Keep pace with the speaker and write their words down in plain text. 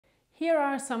here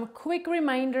are some quick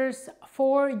reminders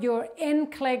for your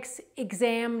NCLEX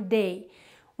exam day.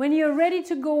 When you're ready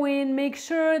to go in, make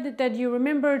sure that you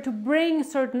remember to bring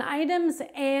certain items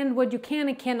and what you can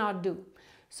and cannot do.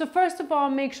 So first of all,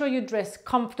 make sure you dress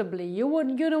comfortably. You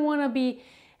don't want to be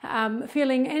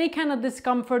feeling any kind of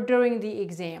discomfort during the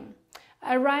exam.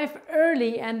 Arrive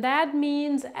early, and that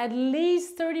means at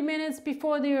least 30 minutes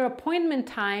before your appointment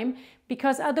time,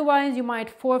 because otherwise you might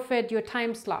forfeit your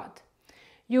time slot.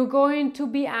 You're going to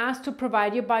be asked to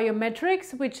provide your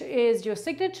biometrics, which is your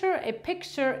signature, a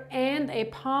picture, and a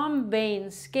palm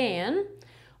vein scan.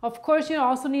 Of course, you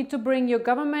also need to bring your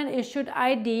government-issued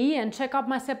ID, and check out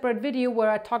my separate video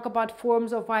where I talk about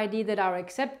forms of ID that are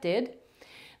accepted.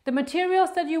 The materials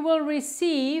that you will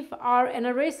receive are an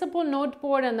erasable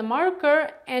noteboard and the marker,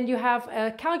 and you have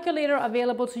a calculator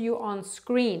available to you on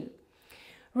screen.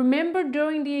 Remember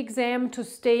during the exam to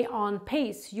stay on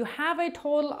pace. You have a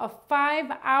total of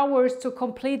 5 hours to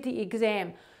complete the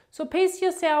exam. So pace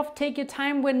yourself, take your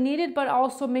time when needed, but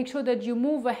also make sure that you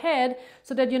move ahead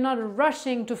so that you're not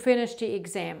rushing to finish the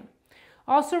exam.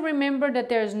 Also remember that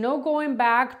there's no going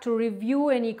back to review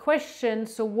any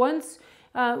questions. So once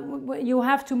you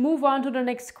have to move on to the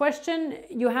next question,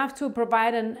 you have to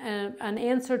provide an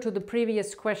answer to the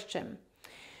previous question.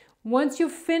 Once you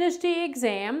finish the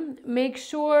exam, make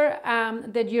sure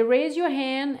that you raise your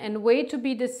hand and wait to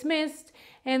be dismissed,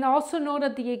 and also know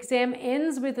that the exam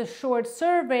ends with a short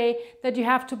survey that you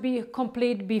have to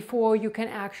complete before you can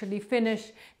actually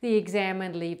finish the exam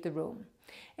and leave the room.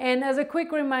 And as a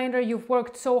quick reminder, you've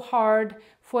worked so hard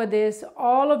for this,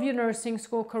 all of your nursing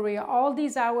school career, all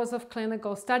these hours of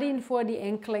clinical studying for the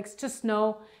NCLEX. Just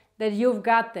know that you've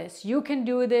got this. You can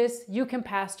do this. You can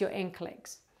pass your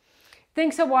NCLEX.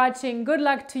 Thanks for watching. Good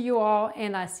luck to you all,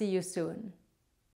 and I'll see you soon.